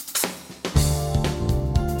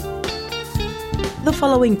The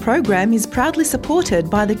following program is proudly supported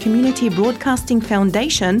by the Community Broadcasting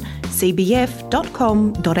Foundation,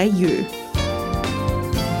 cbf.com.au.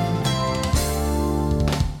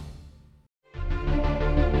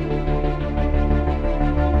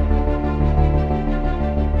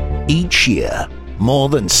 Each year, more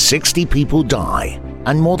than 60 people die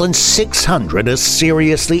and more than 600 are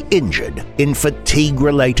seriously injured in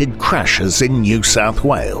fatigue-related crashes in New South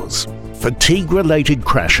Wales. Fatigue-related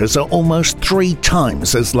crashes are almost 3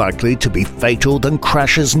 times as likely to be fatal than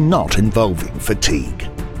crashes not involving fatigue.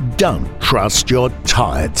 Don't trust your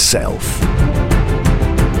tired self.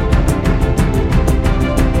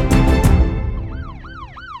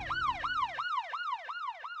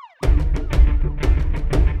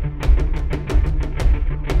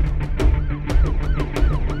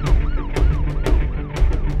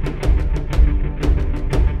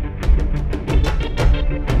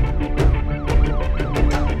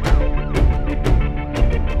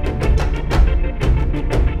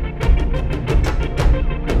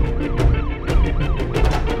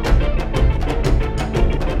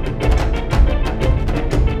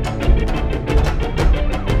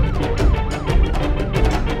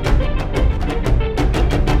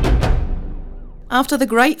 After the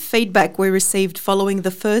great feedback we received following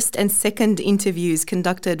the first and second interviews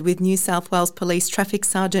conducted with New South Wales Police Traffic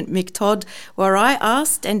Sergeant Mick Todd, where I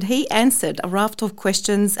asked and he answered a raft of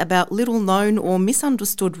questions about little known or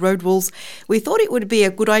misunderstood road rules, we thought it would be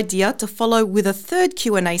a good idea to follow with a third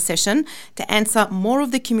Q&A session to answer more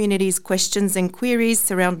of the community's questions and queries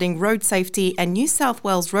surrounding road safety and New South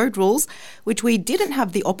Wales road rules, which we didn't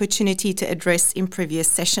have the opportunity to address in previous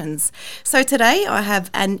sessions. So today I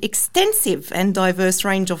have an extensive and diverse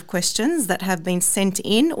range of questions that have been sent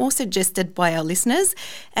in or suggested by our listeners,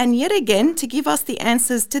 and yet again to give us the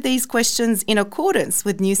answers to these questions in accordance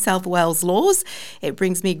with New South Wales laws, it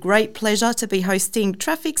brings me great pleasure to be hosting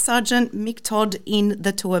Traffic Sergeant Mick Todd in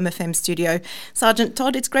the 2MFM studio. Sergeant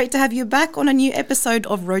Todd, it's great to have you back on a new episode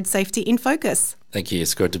of Road Safety in Focus. Thank you.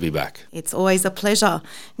 It's good to be back. It's always a pleasure.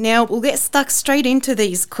 Now, we'll get stuck straight into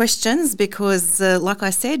these questions because, like I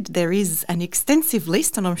said, there is an extensive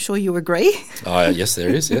list and I'm sure you agree. Yes, there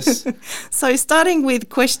is, yes. So starting with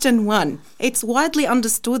question 1, it's widely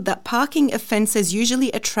understood that parking offences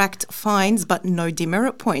usually attract fines but no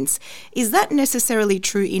demerit points. Is that necessarily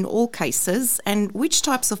true in all cases, and which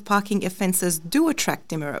types of parking offences do attract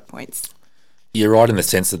demerit points? You're right in the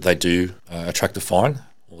sense that they do attract a fine,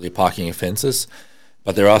 all the parking offences,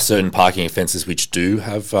 but there are certain parking offences which do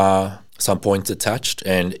have some points attached,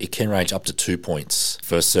 and it can range up to 2 points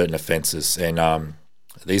for certain offences. And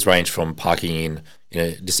these range from parking in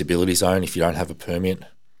a disability zone if you don't have a permit,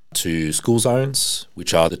 to school zones,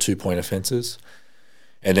 which are the 2-point offences,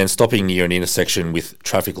 and then stopping near an intersection with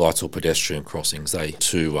traffic lights or pedestrian crossings. They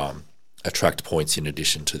too attract points in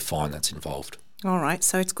addition to the fine that's involved. All right,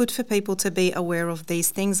 so it's good for people to be aware of these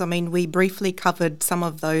things. I mean, we briefly covered some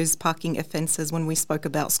of those parking offences when we spoke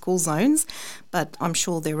about school zones, but I'm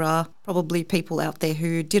sure there are probably people out there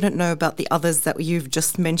who didn't know about the others that you've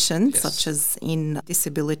just mentioned, Yes. such as in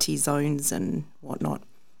disability zones and whatnot.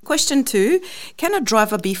 Question 2, can a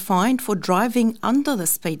driver be fined for driving under the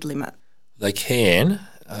speed limit? They can,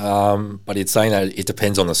 but it's saying that it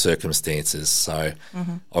depends on the circumstances. So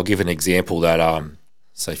I'll give an example that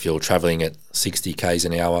say if you're travelling at 60 k's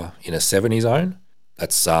an hour in a 70 zone,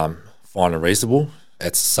 that's fine and reasonable.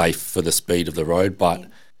 It's safe for the speed of the road. But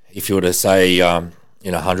if you were to say in a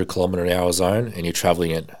 100 kilometre an hour zone and you're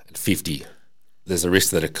travelling at 50, there's a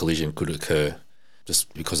risk that a collision could occur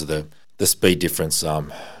just because of the speed difference.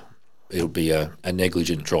 It would be a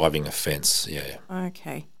negligent driving offence. Yeah.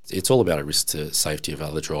 Okay. It's all about a risk to safety of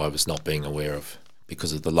other drivers not being aware of,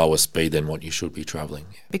 because of the lower speed than what you should be travelling.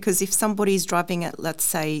 Because if somebody's driving at, let's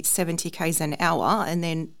say, 70 k's an hour and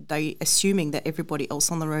then they assuming that everybody else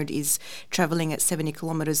on the road is travelling at 70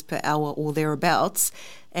 kilometres per hour or thereabouts,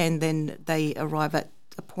 and then they arrive at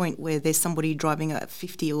a point where there's somebody driving at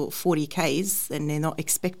 50 or 40 k's and they're not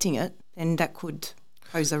expecting it, then that could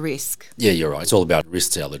pose a risk. Yeah, you're right. It's all about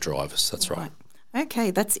risk to other drivers. That's right.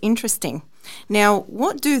 Okay, that's interesting. Now,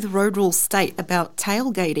 what do the road rules state about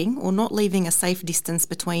tailgating or not leaving a safe distance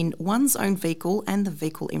between one's own vehicle and the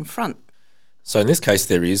vehicle in front? So in this case,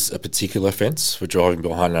 there is a particular offence for driving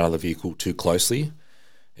behind another vehicle too closely,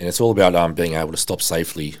 and it's all about being able to stop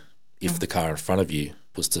safely if the car in front of you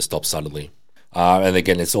was to stop suddenly. And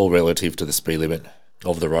again, it's all relative to the speed limit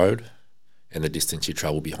of the road and the distance you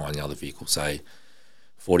travel behind the other vehicle. Say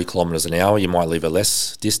 40 kilometres an hour, you might leave a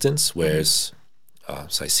less distance, whereas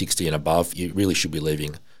say 60 and above, you really should be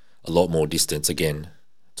leaving a lot more distance. Again,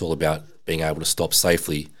 it's all about being able to stop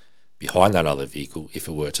safely behind that other vehicle if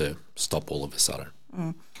it were to stop all of a sudden.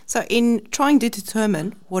 So in trying to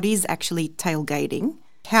determine what is actually tailgating,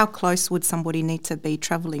 how close would somebody need to be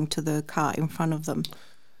travelling to the car in front of them?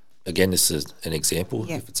 Again, this is an example.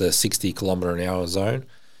 Yeah. If it's a 60 kilometre an hour zone,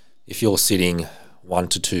 if you're sitting 1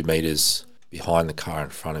 to 2 metres behind the car in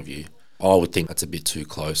front of you, I would think that's a bit too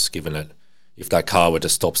close, given that if that car were to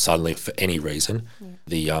stop suddenly for any reason,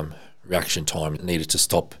 the reaction time needed to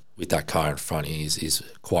stop with that car in front is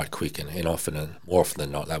quite quick, and more often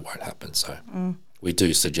than not, that won't happen. So we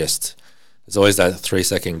do suggest there's always that 3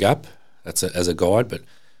 second gap. That's as a guide, but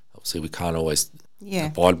obviously we can't always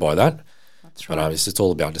abide by that. That's right. But it's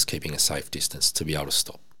all about just keeping a safe distance to be able to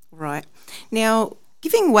stop. Right. Now,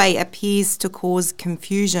 giving way appears to cause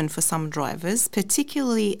confusion for some drivers,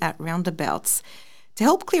 particularly at roundabouts. To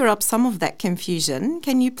help clear up some of that confusion,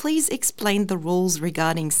 can you please explain the rules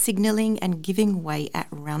regarding signalling and giving way at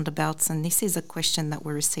roundabouts? And this is a question that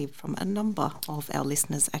we received from a number of our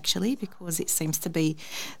listeners, actually, because it seems to be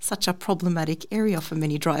such a problematic area for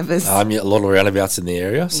many drivers. A lot of roundabouts in the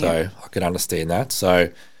area, so I can understand that. So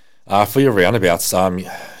for your roundabouts,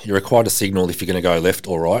 you're required to signal if you're going to go left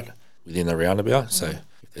or right within the roundabout. So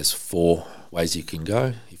if there's 4 ways you can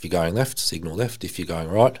go. If you're going left, signal left. If you're going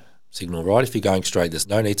right, signal right. If you're going straight, there's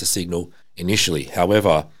no need to signal initially.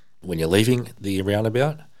 However, when you're leaving the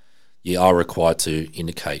roundabout, you are required to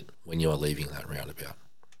indicate when you are leaving that roundabout.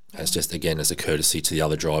 As just, again, as a courtesy to the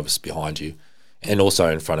other drivers behind you and also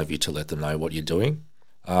in front of you to let them know what you're doing.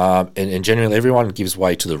 And generally, everyone gives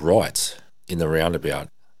way to the right in the roundabout.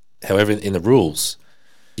 However, in the rules,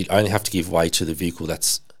 you only have to give way to the vehicle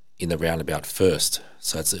that's in the roundabout first.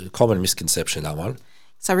 So it's a common misconception, that one.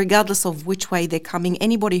 So regardless of which way they're coming,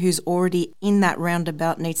 anybody who's already in that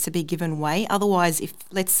roundabout needs to be given way. Otherwise, if,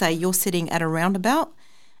 let's say, you're sitting at a roundabout,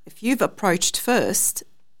 if you've approached first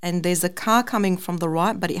and there's a car coming from the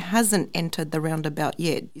right but it hasn't entered the roundabout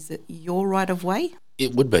yet, is it your right of way?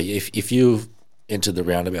 It would be. If you've entered the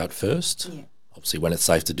roundabout first, obviously when it's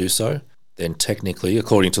safe to do so, then technically,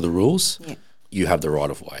 according to the rules, you have the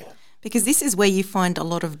right of way. Because this is where you find a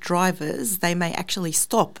lot of drivers, they may actually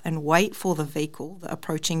stop and wait for the vehicle, the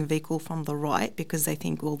approaching vehicle from the right, because they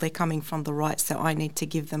think, well, they're coming from the right, so I need to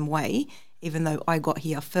give them way, even though I got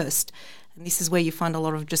here first. And this is where you find a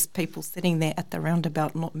lot of just people sitting there at the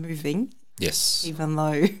roundabout not moving. Yes. Even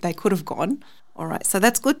though they could have gone. All right, so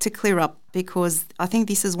that's good to clear up, because I think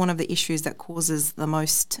this is one of the issues that causes the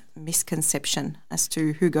most misconception as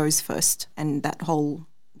to who goes first and that whole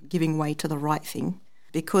giving way to the right thing.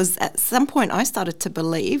 Because at some point I started to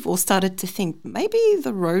believe or started to think maybe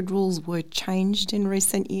the road rules were changed in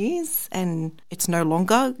recent years and it's no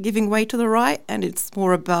longer giving way to the right and it's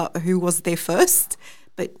more about who was there first.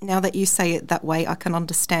 But now that you say it that way, I can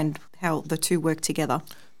understand how the two work together.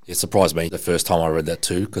 It surprised me the first time I read that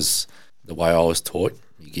too, because the way I was taught,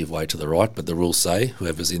 you give way to the right, but the rules say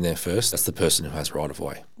whoever's in there first, that's the person who has right of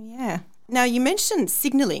way. Yeah. Now, you mentioned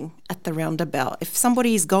signalling at the roundabout. If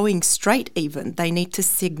somebody is going straight even, they need to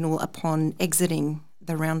signal upon exiting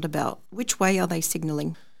the roundabout. Which way are they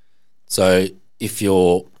signalling? So if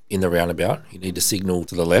you're in the roundabout, you need to signal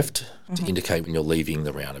to the left to indicate when you're leaving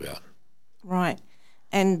the roundabout. Right.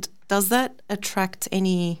 And does that attract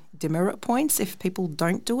any demerit points if people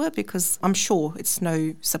don't do it? Because I'm sure it's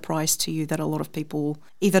no surprise to you that a lot of people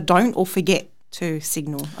either don't or forget to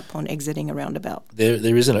signal upon exiting a roundabout.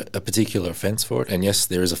 There isn't a particular offence for it, and yes,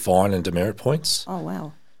 there is a fine and demerit points. Oh,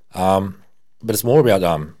 wow. But it's more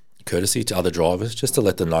about courtesy to other drivers, just to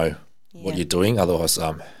let them know what you're doing. Otherwise,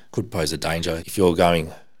 could pose a danger if you're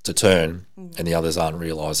going to turn and the others aren't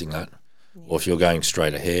realising that, or if you're going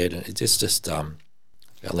straight ahead. It's just about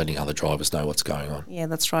letting other drivers know what's going on. Yeah,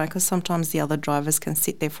 that's right, because sometimes the other drivers can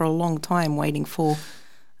sit there for a long time waiting for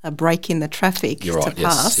a break in the traffic to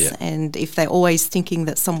pass. Yes, and if they're always thinking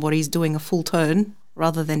that somebody's doing a full turn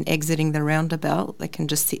rather than exiting the roundabout, they can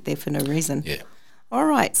just sit there for no reason. Yeah. All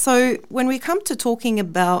right, so when we come to talking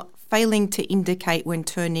about failing to indicate when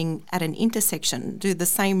turning at an intersection, do the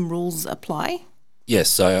same rules apply? Yes,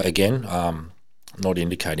 so again, not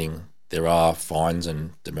indicating, there are fines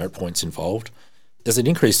and demerit points involved. There's an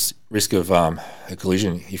increased risk of a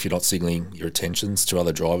collision if you're not signalling your attentions to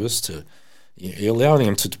other drivers. You're allowing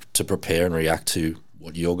them to prepare and react to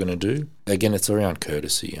what you're going to do. Again, it's around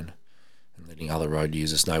courtesy and letting other road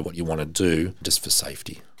users know what you want to do just for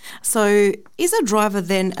safety. So is a driver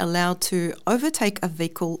then allowed to overtake a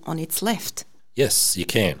vehicle on its left? Yes, you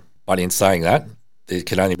can. But in saying that, it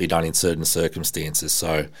can only be done in certain circumstances.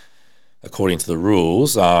 So according to the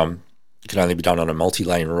rules, it can only be done on a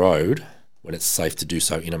multi-lane road when it's safe to do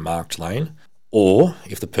so in a marked lane, or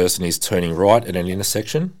if the person is turning right at an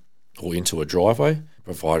intersection or into a driveway,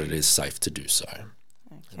 provided it is safe to do so.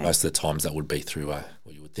 Okay. Most of the times that would be through what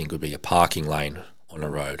you would think would be a parking lane on a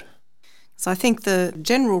road. So I think the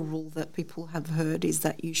general rule that people have heard is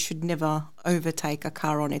that you should never overtake a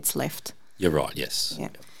car on its left. You're right, yes. Yeah.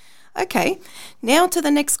 Okay, now to the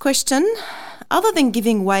next question. Other than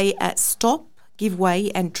giving way at stop, give way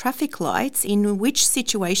and traffic lights, in which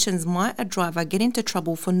situations might a driver get into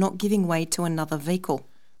trouble for not giving way to another vehicle?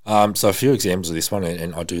 So a few examples of this one,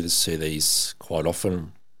 and I do see these quite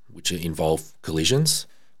often, which involve collisions.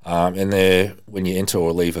 And they're when you enter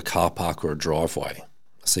or leave a car park or a driveway.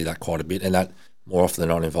 I see that quite a bit, and that more often than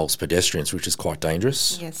not involves pedestrians, which is quite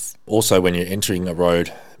dangerous. Yes. Also, when you're entering a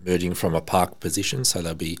road, merging from a parked position, so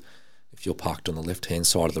there'll be, if you're parked on the left-hand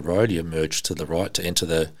side of the road, you merge to the right to enter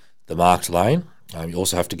the marked lane. You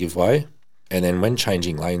also have to give way. And then when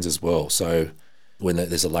changing lanes as well, so when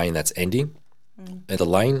there's a lane that's ending, and the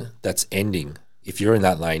lane that's ending, if you're in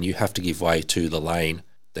that lane, you have to give way to the lane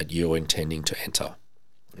that you're intending to enter.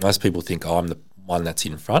 Most people think, I'm the one that's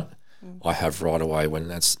in front. I have right of way, when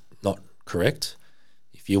that's not correct.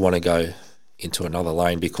 If you want to go into another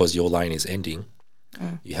lane because your lane is ending,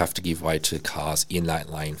 you have to give way to cars in that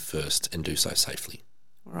lane first and do so safely.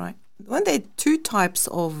 Right. When there are two types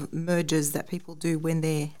of mergers that people do when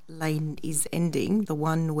their lane is ending, the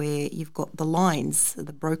one where you've got the lines,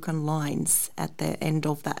 the broken lines at the end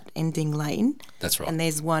of that ending lane. That's right. And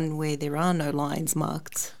there's one where there are no lines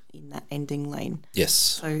marked in that ending lane. Yes.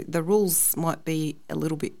 So the rules might be a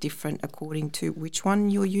little bit different according to which one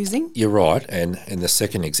you're using. You're right. And the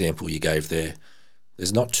second example you gave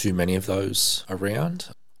there's not too many of those around.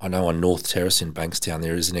 I know on North Terrace in Bankstown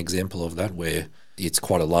there is an example of that where it's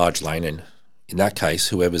quite a large lane, and in that case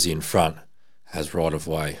whoever's in front has right of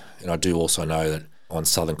way. And I do also know that on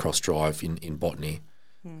Southern Cross Drive in Botany,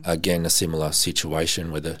 again a similar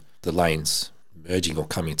situation where the lanes merging or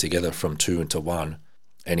coming together from two into one.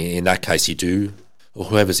 And in that case or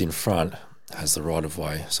whoever's in front has the right of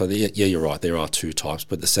way. So yeah, you're right, there are two types,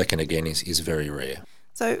 but the second again is very rare.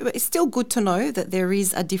 So it's still good to know that there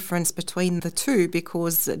is a difference between the two,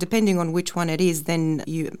 because depending on which one it is, then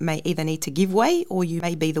you may either need to give way or you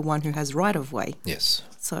may be the one who has right of way. Yes.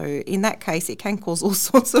 So in that case, it can cause all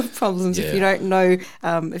sorts of problems if you don't know,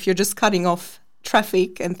 if you're just cutting off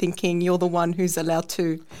traffic and thinking you're the one who's allowed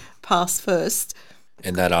to pass first.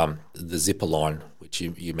 And that the zipper line, which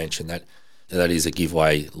you mentioned, that is a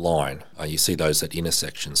giveaway line. You see those at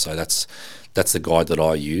intersections. So that's the guide that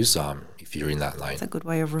I use if you're in that lane. That's a good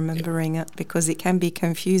way of remembering it, because it can be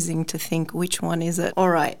confusing to think which one is it. All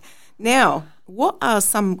right. Now, what are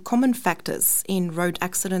some common factors in road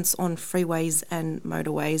accidents on freeways and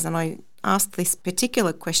motorways? And I asked this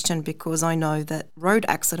particular question because I know that road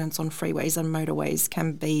accidents on freeways and motorways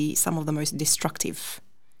can be some of the most destructive.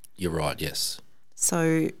 You're right, yes.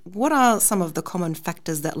 So what are some of the common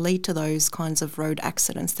factors that lead to those kinds of road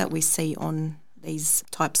accidents that we see on these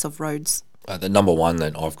types of roads? The number one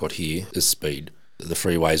that I've got here is speed. The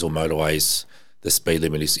freeways or motorways, the speed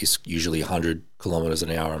limit is usually 100 kilometres an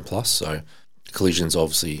hour and plus. So collisions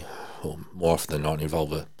obviously, or more often than not,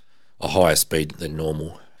 involve a higher speed than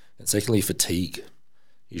normal. And secondly, fatigue.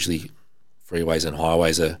 Usually freeways and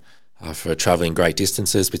highways are for travelling great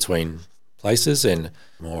distances between places, and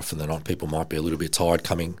more often than not people might be a little bit tired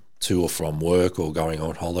coming to or from work or going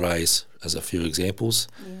on holidays, as a few examples.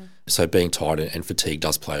 Yeah. So being tired and fatigue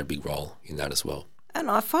does play a big role in that as well. And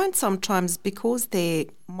I find sometimes, because they're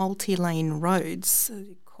multi-lane roads,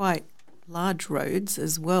 quite large roads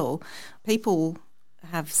as well, people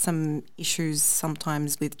have some issues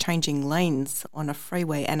sometimes with changing lanes on a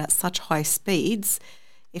freeway, and at such high speeds,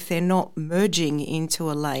 if they're not merging into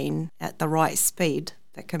a lane at the right speed,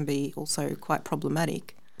 that can be also quite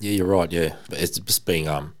problematic. Yeah, you're right, yeah. But it's just being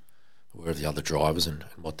aware of the other drivers and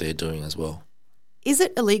what they're doing as well. Is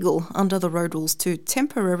it illegal under the road rules to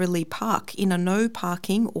temporarily park in a no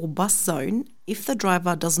parking or bus zone if the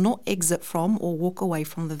driver does not exit from or walk away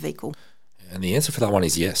from the vehicle? And the answer for that one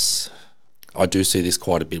is yes. I do see this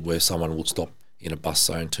quite a bit where someone will stop in a bus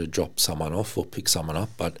zone to drop someone off or pick someone up,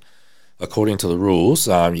 but according to the rules,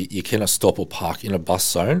 you cannot stop or park in a bus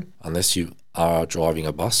zone unless you are driving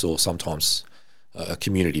a bus, or sometimes a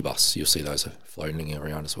community bus. You'll see those are floating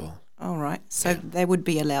around as well. All right. So they would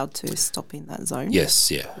be allowed to stop in that zone?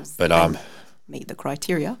 Yes, yeah. But meet the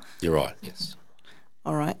criteria. You're right, yes.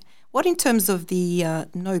 All right. What in terms of the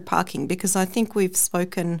no parking? Because I think we've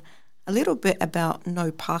spoken a little bit about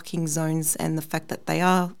no parking zones and the fact that they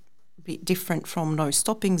are a bit different from no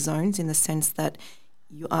stopping zones, in the sense that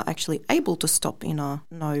you are actually able to stop in a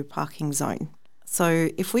no parking zone. So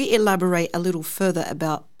if we elaborate a little further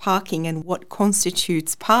about parking and what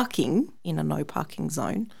constitutes parking in a no parking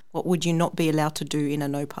zone, what would you not be allowed to do in a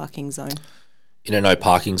no parking zone? In a no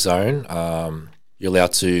parking zone, you're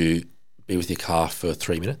allowed to be with your car for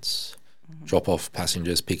 3 minutes, drop off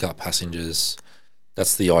passengers, pick up passengers.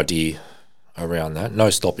 That's the idea around that. No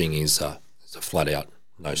stopping is a flat out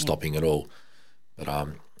no stopping at all. But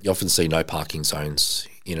you often see no parking zones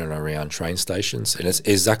in and around train stations, and it's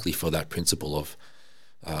exactly for that principle of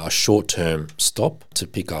a short-term stop to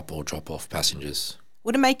pick up or drop off passengers.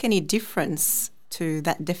 Would it make any difference to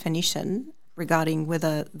that definition regarding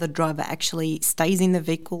whether the driver actually stays in the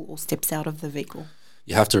vehicle or steps out of the vehicle?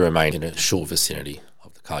 You have to remain in a short vicinity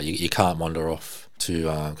of the car. You can't wander off to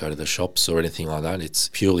go to the shops or anything like that. It's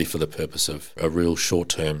purely for the purpose of a real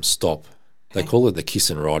short-term stop. They call it the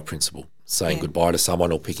kiss and ride principle, saying goodbye to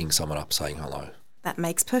someone or picking someone up, saying hello. That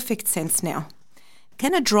makes perfect sense now.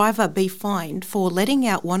 Can a driver be fined for letting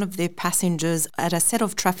out one of their passengers at a set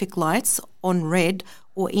of traffic lights on red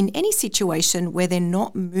or in any situation where they're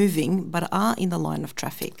not moving but are in the line of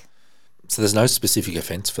traffic? So there's no specific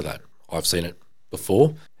offence for that. I've seen it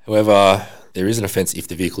before. However, there is an offence if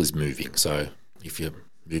the vehicle is moving. So if you're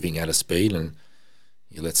moving at a speed and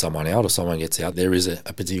you let someone out or someone gets out, there is a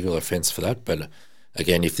particular offence for that. But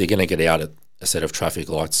again, if they're going to get out at a set of traffic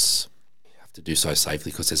lights, you have to do so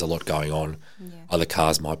safely because there's a lot going on. Yeah. Other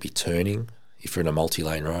cars might be turning if you're in a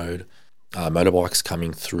multi-lane road. Motorbikes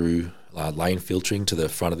coming through, lane filtering to the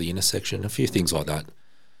front of the intersection, a few things like that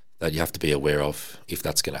that you have to be aware of if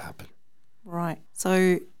that's going to happen. Right.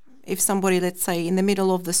 So if somebody, let's say, in the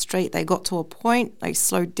middle of the street, they got to a point, they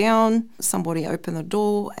slowed down, somebody opened the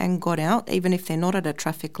door and got out, even if they're not at a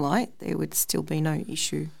traffic light, there would still be no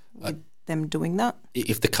issue with them doing that?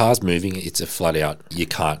 If the car's moving, it's a flat out, you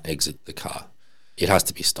can't exit the car. It has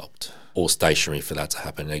to be stopped or stationary for that to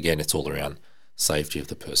happen. And again, it's all around safety of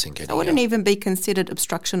the person getting out. It wouldn't even be considered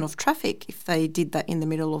obstruction of traffic if they did that in the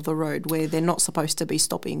middle of the road where they're not supposed to be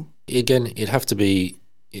stopping. Again, it'd have to be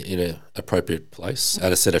in an appropriate place,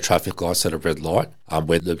 at a set of traffic lights, at a red light,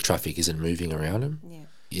 where the traffic isn't moving around them. Yeah.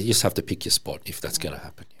 You just have to pick your spot if that's going to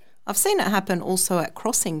happen. Yeah. I've seen it happen also at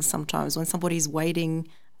crossings sometimes when somebody's waiting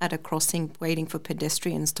at a crossing, waiting for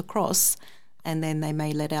pedestrians to cross, and then they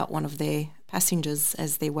may let out one of their passengers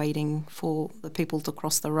as they're waiting for the people to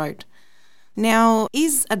cross the road. Now,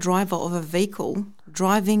 is a driver of a vehicle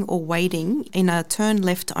driving or waiting in a turn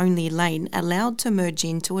left only lane allowed to merge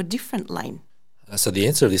into a different lane? So the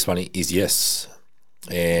answer to this one is yes,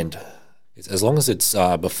 and as long as it's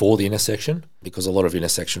before the intersection, because a lot of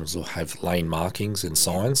intersections will have lane markings and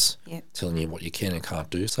signs telling you what you can and can't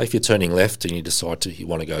do. So if you're turning left and you decide you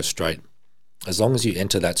want to go straight, as long as you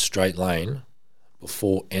enter that straight lane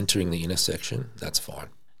before entering the intersection, that's fine.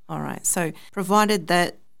 All right, so provided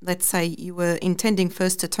that, let's say you were intending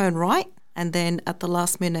first to turn right and then at the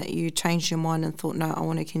last minute you changed your mind and thought, no, I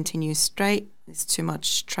want to continue straight, there's too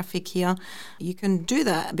much traffic here. You can do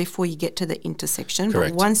that before you get to the intersection.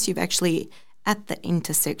 Correct. But once you've actually at the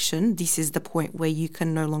intersection, this is the point where you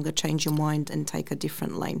can no longer change your mind and take a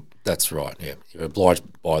different lane. That's right, yeah. You're obliged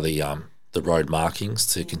by the road markings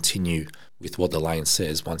to continue with what the lane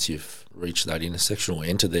says once you've reached that intersection or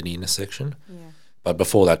entered that intersection. Yeah. But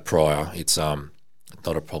before that, prior, it's not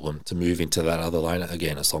a problem to move into that other lane,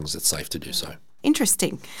 again, as long as it's safe to do so.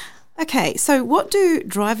 Interesting. Okay, so what do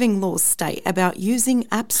driving laws state about using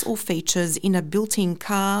apps or features in a built-in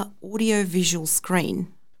car audio-visual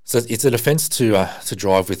screen? So it's an offence to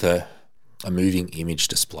drive with a moving image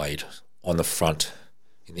displayed on the front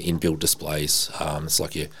in the inbuilt displays. It's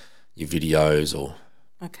like your videos or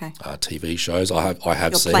TV shows. I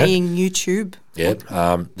have seen it. You're playing YouTube.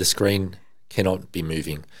 Yeah, the screen cannot be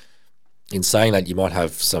moving. In saying that, you might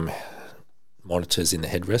have some monitors in the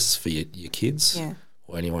headrests for your kids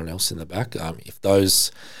or anyone else in the back. If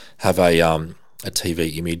those have a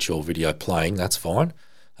TV image or video playing, that's fine,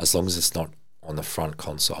 as long as it's not on the front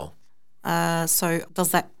console. So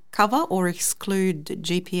does that cover or exclude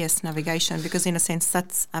GPS navigation? Because in a sense,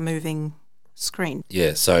 that's a moving screen.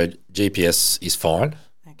 Yeah, so GPS is fine.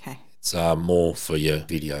 Okay. It's more for your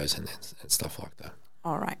videos and stuff like that.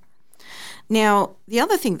 All right. Now, the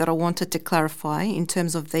other thing that I wanted to clarify in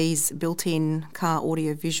terms of these built-in car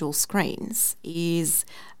audio-visual screens is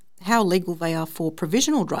how legal they are for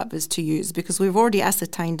provisional drivers to use, because we've already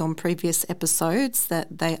ascertained on previous episodes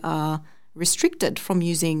that they are restricted from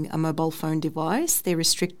using a mobile phone device. They're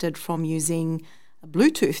restricted from using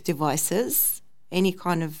Bluetooth devices. Any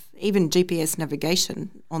kind of, even GPS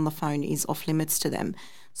navigation on the phone is off limits to them.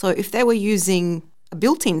 So if they were using a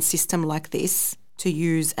built-in system like this to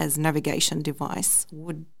use as navigation device,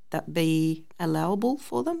 would that be allowable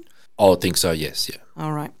for them? I would think so, yes, yeah.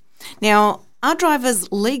 All right. Now, are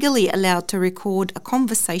drivers legally allowed to record a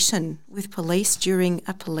conversation with police during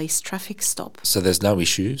a police traffic stop? So there's no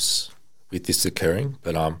issues with this occurring,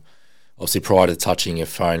 but obviously prior to touching your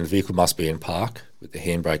phone, the vehicle must be in park with the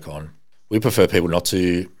handbrake on. We prefer people not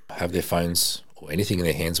to have their phones or anything in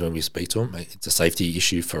their hands when we speak to them. It's a safety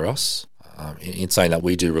issue for us. In saying that,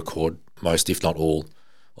 we do record most, if not all,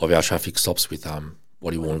 of our traffic stops with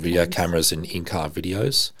body-worn video cameras and in-car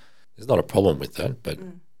videos. There's not a problem with that, but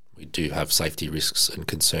we do have safety risks and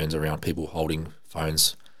concerns around people holding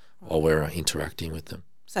phones while we're interacting with them.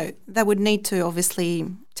 So they would need to obviously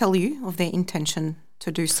tell you of their intention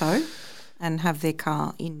to do so and have their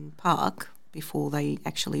car in park before they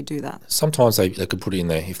actually do that. Sometimes they could put it in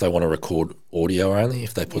there if they want to record audio only,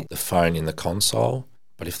 if they put the phone in the console.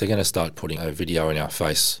 But if they're going to start putting a video in our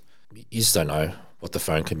face, you just don't know what the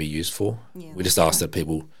phone can be used for. Yeah, we just ask that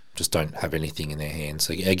people just don't have anything in their hands.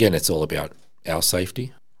 Again, it's all about our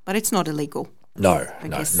safety. But it's not illegal. No,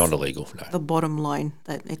 not illegal. No. The bottom line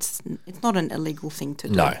that it's not an illegal thing to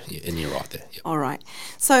do. No, and you're right there. Yep. All right.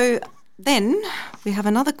 So then we have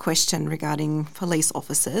another question regarding police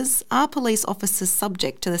officers. Are police officers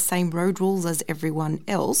subject to the same road rules as everyone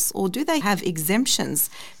else, or do they have exemptions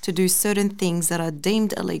to do certain things that are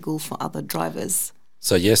deemed illegal for other drivers?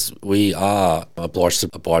 So yes, we are obliged to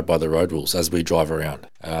abide by the road rules as we drive around.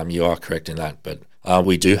 You are correct in that, but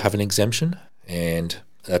we do have an exemption, and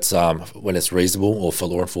that's when it's reasonable or for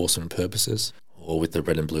law enforcement purposes or with the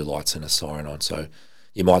red and blue lights and a siren on. So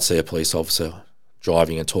you might see a police officer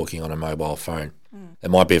driving and talking on a mobile phone. It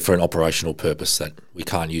might be for an operational purpose that we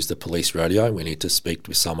can't use the police radio. We need to speak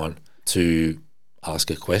with someone to ask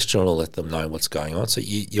a question or let them know what's going on. So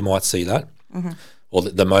you might see that. Or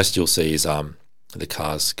the most you'll see is the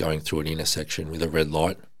cars going through an intersection with a red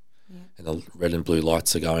light, and the red and blue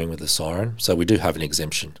lights are going with the siren. So we do have an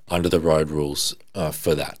exemption under the road rules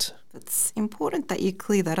for that. It's important that you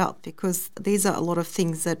clear that up, because these are a lot of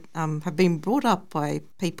things that have been brought up by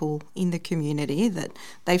people in the community, that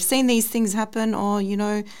they've seen these things happen, or,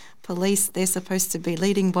 police, they're supposed to be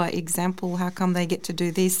leading by example. How come they get to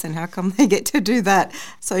do this and how come they get to do that?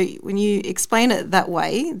 So when you explain it that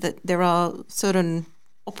way, that there are certain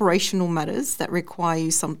operational matters that require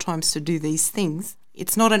you sometimes to do these things,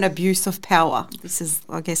 it's not an abuse of power. This is,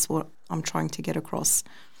 I guess, what I'm trying to get across.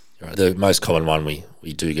 Right. The most common one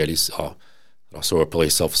we do get is, I saw a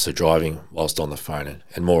police officer driving whilst on the phone,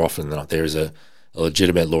 and more often than not there is a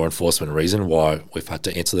legitimate law enforcement reason why we've had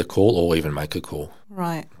to answer the call or even make a call.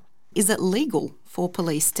 Right. Is it legal for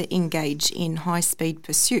police to engage in high-speed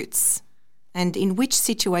pursuits? And in which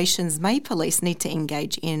situations may police need to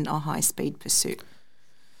engage in a high-speed pursuit?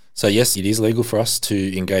 So yes, it is legal for us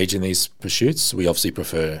to engage in these pursuits. We obviously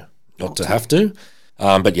prefer not to have to,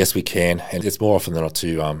 but yes, we can. And it's more often than not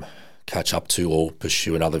to catch up to or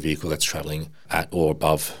pursue another vehicle that's travelling at or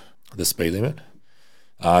above the speed limit.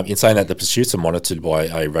 In saying that, the pursuits are monitored by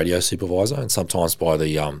a radio supervisor and sometimes by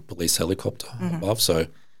the police helicopter above. So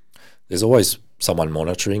there's always someone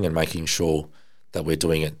monitoring and making sure that we're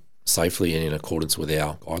doing it safely and in accordance with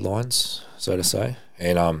our guidelines, so to say.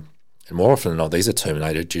 And more often than not, these are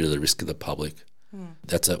terminated due to the risk of the public.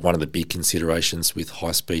 That's one of the big considerations with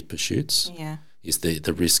high-speed pursuits, is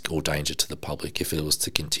the risk or danger to the public if it was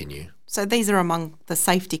to continue. So these are among the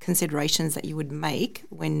safety considerations that you would make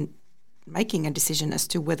when making a decision as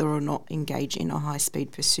to whether or not engage in a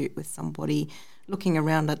high-speed pursuit with somebody, looking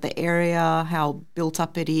around at the area, how built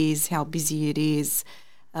up it is, how busy it is,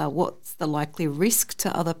 what's the likely risk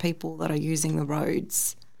to other people that are using the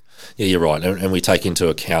roads. Yeah, you're right. And we take into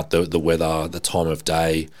account the weather, the time of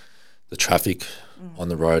day, the traffic on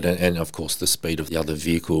the road, and of course the speed of the other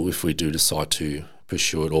vehicle if we do decide to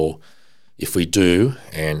pursue it, or if we do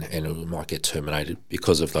and it might get terminated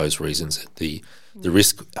because of those reasons. The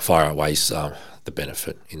risk far outweighs the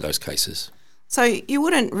benefit in those cases. So you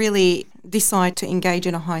wouldn't really decide to engage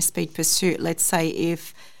in a high-speed pursuit, let's say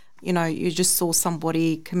if, you just saw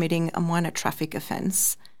somebody committing a minor traffic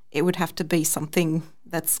offence. It would have to be something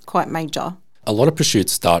that's quite major. A lot of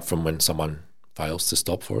pursuits start from when someone fails to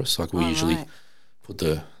stop for us. Like we usually put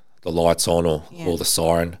the lights on or the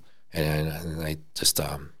siren, and they just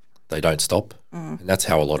they don't stop. And that's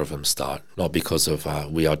how a lot of them start. Not because of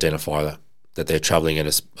we identify that they're travelling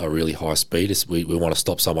at a really high speed. It's we want to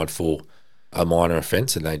stop someone for a minor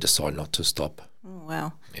offence and they decide not to stop. Oh,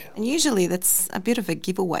 wow. Yeah. And usually that's a bit of a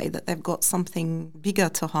giveaway that they've got something bigger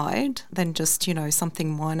to hide than just,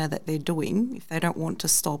 something minor that they're doing if they don't want to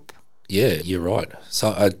stop. Yeah, you're right.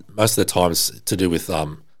 So most of the time it's to do with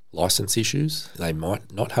licence issues. They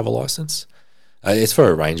might not have a licence. It's for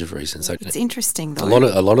a range of reasons. So It's interesting though.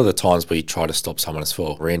 a lot of the times we try to stop someone is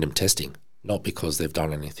for random testing, not because they've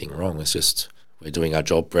done anything wrong. It's just we're doing our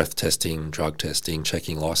job, breath testing, drug testing,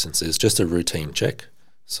 checking licenses, just a routine check.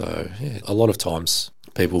 So yeah, a lot of times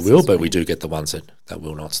people will, but we do get the ones that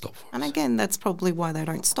will not stop for us. And again, that's probably why they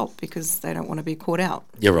don't stop, because they don't want to be caught out.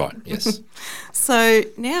 You're right, yes. So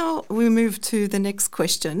now we move to the next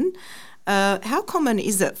question. How common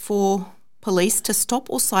is it for police to stop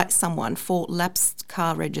or cite someone for lapsed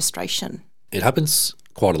car registration? It happens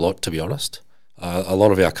quite a lot, to be honest. A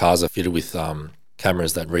lot of our cars are fitted with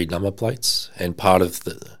cameras that read number plates, and part of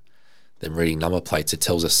them reading number plates, it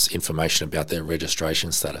tells us information about their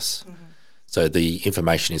registration status. Mm-hmm. So the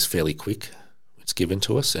information is fairly quick. It's given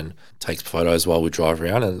to us and takes photos while we drive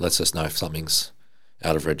around and lets us know if something's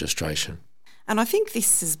out of registration. And I think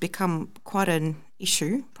this has become quite an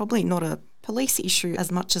issue, probably not a police issue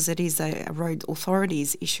as much as it is a road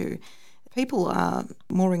authorities issue. People are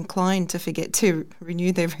more inclined to forget to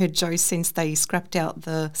renew their rego since they scrapped out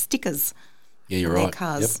the stickers on their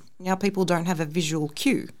cars. Yep. Now people don't have a visual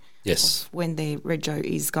cue of when their rego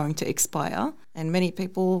is going to expire, and many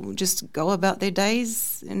people just go about their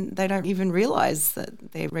days and they don't even realise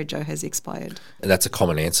that their rego has expired. And that's a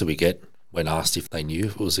common answer we get when asked if they knew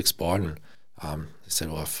it was expired, and they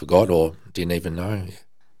said, well, I forgot or didn't even know.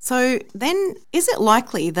 So then is it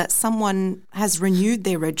likely that someone has renewed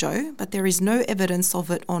their rego but there is no evidence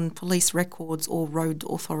of it on police records or road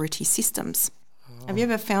authority systems? Have you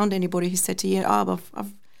ever found anybody who said to you,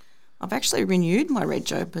 I've actually renewed my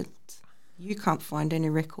rego, but you can't find any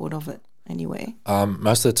record of it anywhere?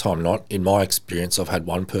 Most of the time not. In my experience, I've had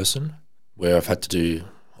one person where I've had to do,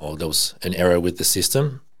 there was an error with the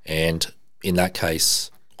system, and in that case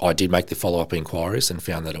I did make the follow-up inquiries and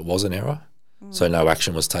found that it was an error. So no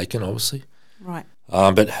action was taken, obviously. Right.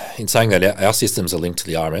 But in saying that, our systems are linked to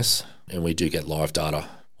the RMS, and we do get live data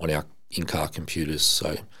on our in-car computers.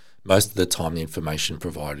 So most of the time the information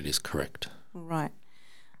provided is correct. Right.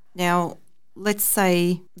 Now, let's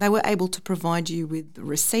say they were able to provide you with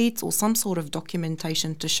receipts or some sort of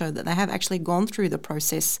documentation to show that they have actually gone through the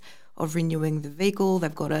process of renewing the vehicle.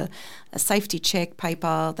 They've got a safety check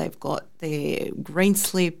paper. They've got their green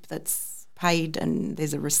slip that's paid, and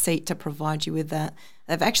there's a receipt to provide you with that.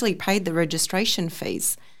 They've actually paid the registration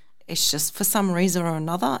fees. It's just for some reason or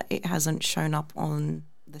another it hasn't shown up on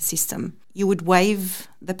the system. You would waive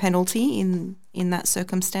the penalty in that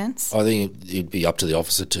circumstance? I think it'd be up to the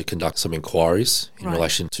officer to conduct some inquiries in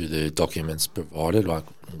relation to the documents provided. Like,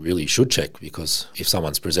 really should check, because if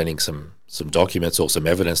someone's presenting some documents or some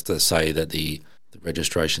evidence to say that the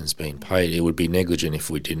registration's been paid, it would be negligent if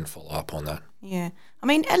we didn't follow up on that. Yeah. I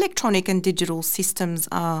mean, electronic and digital systems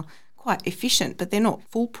are quite efficient, but they're not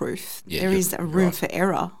foolproof. Yeah, there is a room for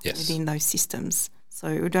error Yes. within those systems. So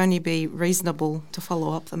it would only be reasonable to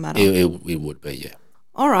follow up the matter. It would be, yeah.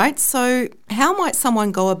 All right, so how might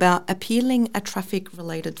someone go about appealing a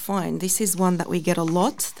traffic-related fine? This is one that we get a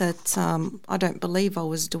lot, that I don't believe I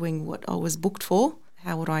was doing what I was booked for.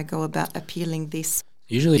 How would I go about appealing this?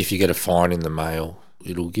 Usually if you get a fine in the mail,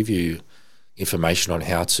 it'll give you information on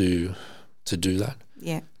how to do that.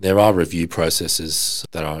 Yeah. There are review processes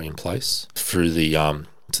that are in place through the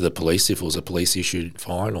to the police if it was a police-issued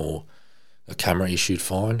fine or a camera-issued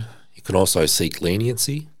fine. You can also seek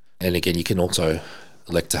leniency, and again, you can also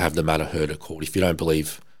elect to have the matter heard at court if you don't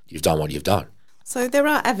believe you've done what you've done. So there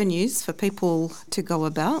are avenues for people to go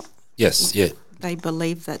about. Yes, yeah. They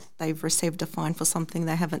believe that they've received a fine for something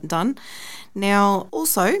they haven't done. Now,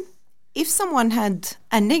 also, if someone had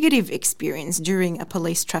a negative experience during a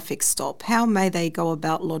police traffic stop, how may they go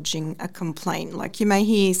about lodging a complaint? Like, you may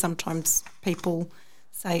hear sometimes people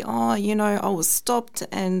say, I was stopped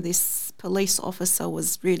and this police officer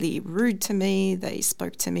was really rude to me. They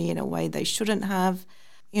spoke to me in a way they shouldn't have.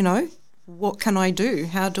 What can I do?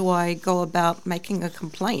 How do I go about making a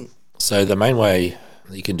complaint? So the main way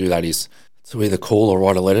that you can do that is to either call or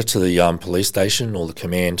write a letter to the police station or the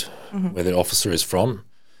command where the officer is from.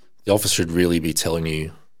 The officer should really be telling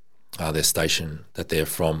you their station that they're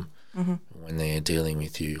from when they're dealing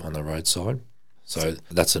with you on the roadside. So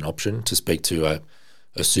that's an option, to speak to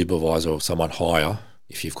a supervisor or someone higher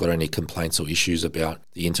if you've got any complaints or issues about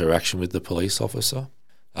the interaction with the police officer.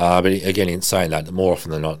 But again, in saying that, more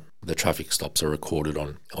often than not, the traffic stops are recorded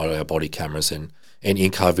on our body cameras and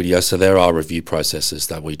in-car video. So there are review processes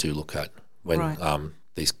that we do look at when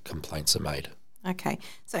these complaints are made. Okay.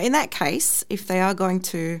 So in that case, if they are going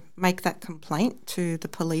to make that complaint to the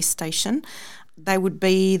police station, they would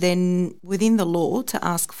be then within the law to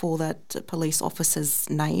ask for that police officer's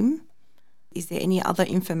name. Is there any other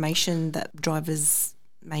information that drivers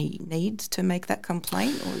may need to make that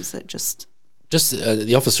complaint, or is it just Just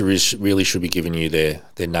the officer really should be giving you their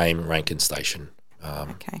name, rank and station.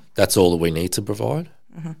 Okay. That's all that we need to provide.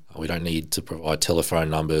 We don't need to provide telephone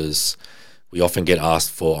numbers. We often get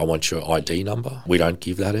asked for, I want your ID number. We don't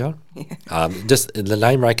give that out. Just the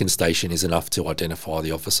name, rank and station is enough to identify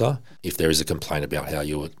the officer if there is a complaint about how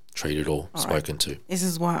you were treated or spoken to. This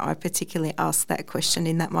is why I particularly asked that question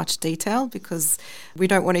in that much detail, because we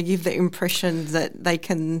don't want to give the impression that they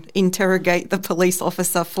can interrogate the police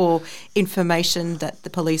officer for information that the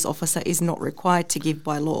police officer is not required to give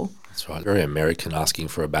by law. That's right. Very American, asking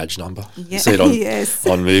for a badge number. Yeah. You see it on, Yes.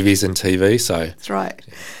 on movies and TV. So That's right.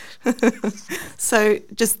 So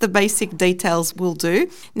just the basic details will do.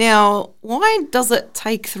 Now, why does it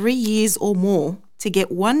take 3 years or more to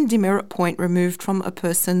get one demerit point removed from a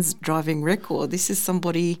person's driving record? This is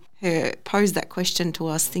somebody who posed that question to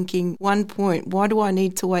us thinking, 1 point, why do I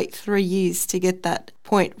need to wait 3 years to get that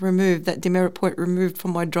point removed, that demerit point removed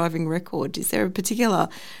from my driving record? Is there a particular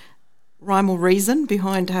rhyme or reason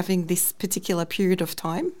behind having this particular period of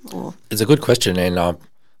time? Or it's a good question, and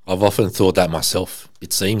I've often thought that myself.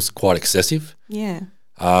 It seems quite excessive, yeah,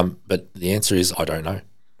 but the answer is I don't know.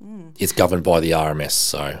 It's governed by the RMS,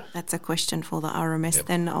 so that's a question for the RMS.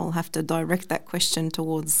 Then I'll have to direct that question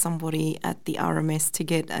towards somebody at the RMS to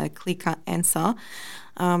get a clear-cut answer.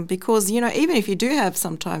 Because, even if you do have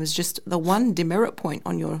sometimes just the one demerit point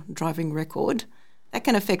on your driving record, that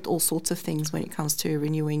can affect all sorts of things when it comes to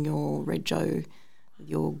renewing your rego,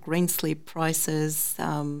 your green slip prices,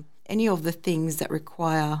 any of the things that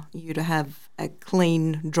require you to have a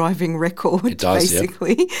clean driving record. it does,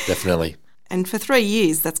 basically. Yep, definitely. And for 3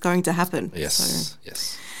 years, that's going to happen. Yes,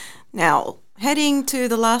 yes. Now, heading to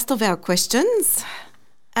the last of our questions,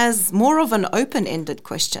 as more of an open-ended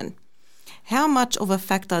question, how much of a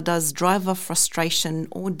factor does driver frustration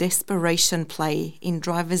or desperation play in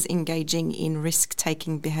drivers engaging in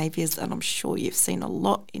risk-taking behaviours? And I'm sure you've seen a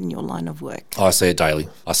lot in your line of work. I see it daily.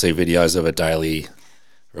 I see videos of it daily,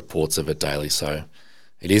 reports of it daily. So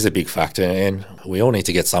it is a big factor, and we all need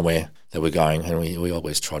to get somewhere that we're going, and we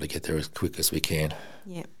always try to get there as quick as we can.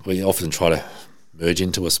 Yeah. We often try to merge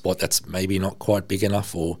into a spot that's maybe not quite big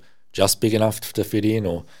enough or just big enough to fit in,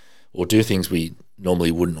 or do things we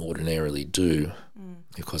normally wouldn't ordinarily do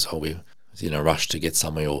because we're in a rush to get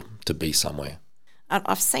somewhere or to be somewhere.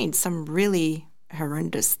 I've seen some really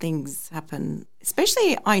horrendous things happen,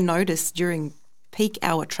 especially I noticed during peak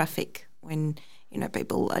hour traffic when,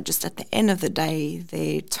 people are just at the end of the day,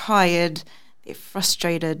 they're tired, they're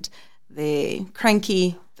frustrated, they're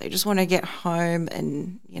cranky, they just want to get home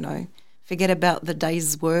and, forget about the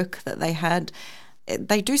day's work that they had.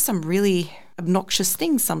 They do some really obnoxious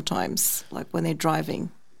things sometimes, like when they're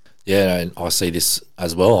driving. Yeah, and I see this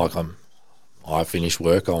as well. Like I finish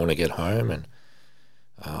work, I want to get home, and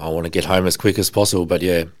I want to get home as quick as possible. But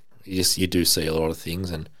yeah, you do see a lot of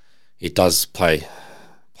things, and it does play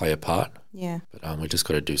a part. Yeah. But we just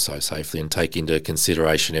got to do so safely and take into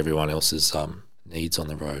consideration everyone else's needs on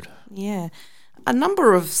the road. Yeah. A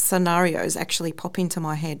number of scenarios actually pop into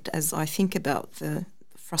my head as I think about the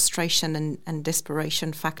frustration and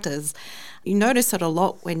desperation factors. You notice it a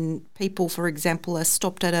lot when people, for example, are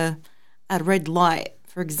stopped at a red light,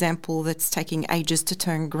 for example, that's taking ages to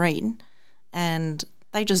turn green, and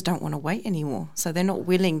they just don't want to wait anymore. So they're not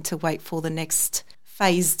willing to wait for the next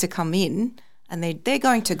phase to come in, and they're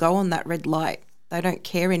going to go on that red light. They don't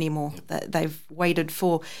care anymore that they've waited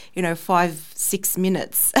for, 5-6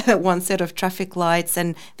 minutes at one set of traffic lights,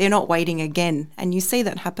 and they're not waiting again. And you see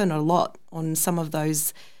that happen a lot on some of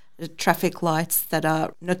those traffic lights that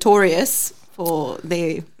are notorious for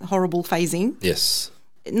their horrible phasing. Yes.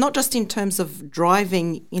 Not just in terms of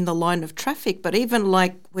driving in the line of traffic, but even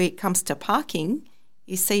like when it comes to parking,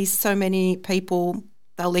 you see so many people,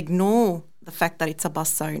 they'll ignore the fact that it's a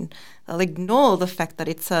bus zone. They'll ignore the fact that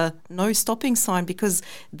it's a no stopping sign because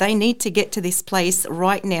they need to get to this place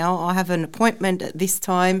right now. I have an appointment at this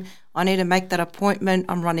time. I need to make that appointment.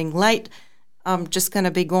 I'm running late. I'm just going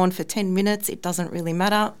to be gone for 10 minutes. It doesn't really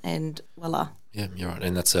matter, and voila. Yeah, you're right.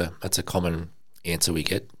 And that's a common answer we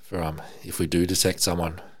get for if we do detect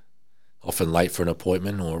someone often late for an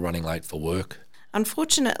appointment or running late for work.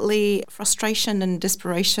 Unfortunately, frustration and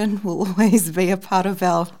desperation will always be a part of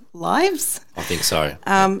our lives. I think so.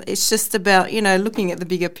 It's just about, looking at the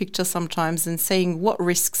bigger picture sometimes and seeing what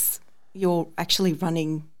risks you're actually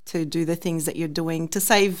running to do the things that you're doing to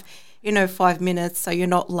save, 5 minutes so you're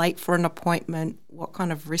not late for an appointment, what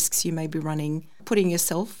kind of risks you may be running, putting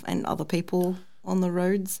yourself and other people on the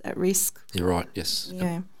roads at risk. You're right, yes.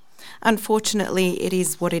 Yeah. Yep. Unfortunately, it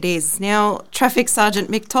is what it is. Now, Traffic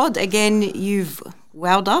Sergeant Mick Todd, again, you've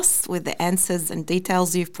wowed us with the answers and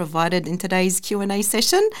details you've provided in today's Q&A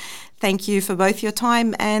session. Thank you for both your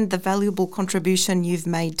time and the valuable contribution you've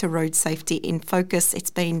made to Road Safety in Focus. It's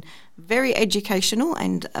been very educational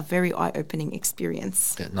and a very eye-opening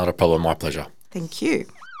experience. Yeah, not a problem, my pleasure. Thank you.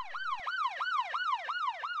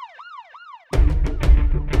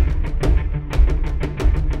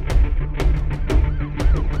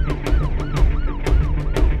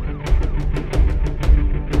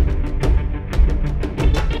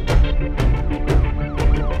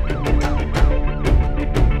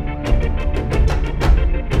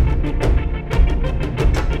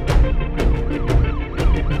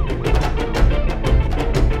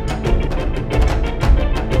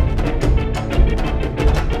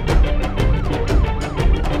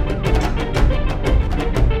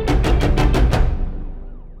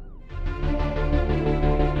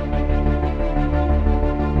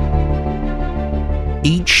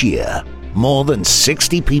 Each year, more than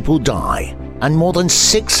 60 people die and more than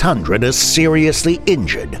 600 are seriously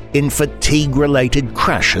injured in fatigue-related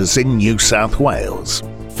crashes in New South Wales.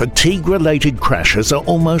 Fatigue-related crashes are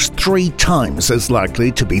almost 3 times as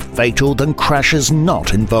likely to be fatal than crashes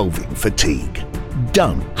not involving fatigue.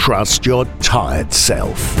 Don't trust your tired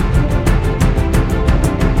self.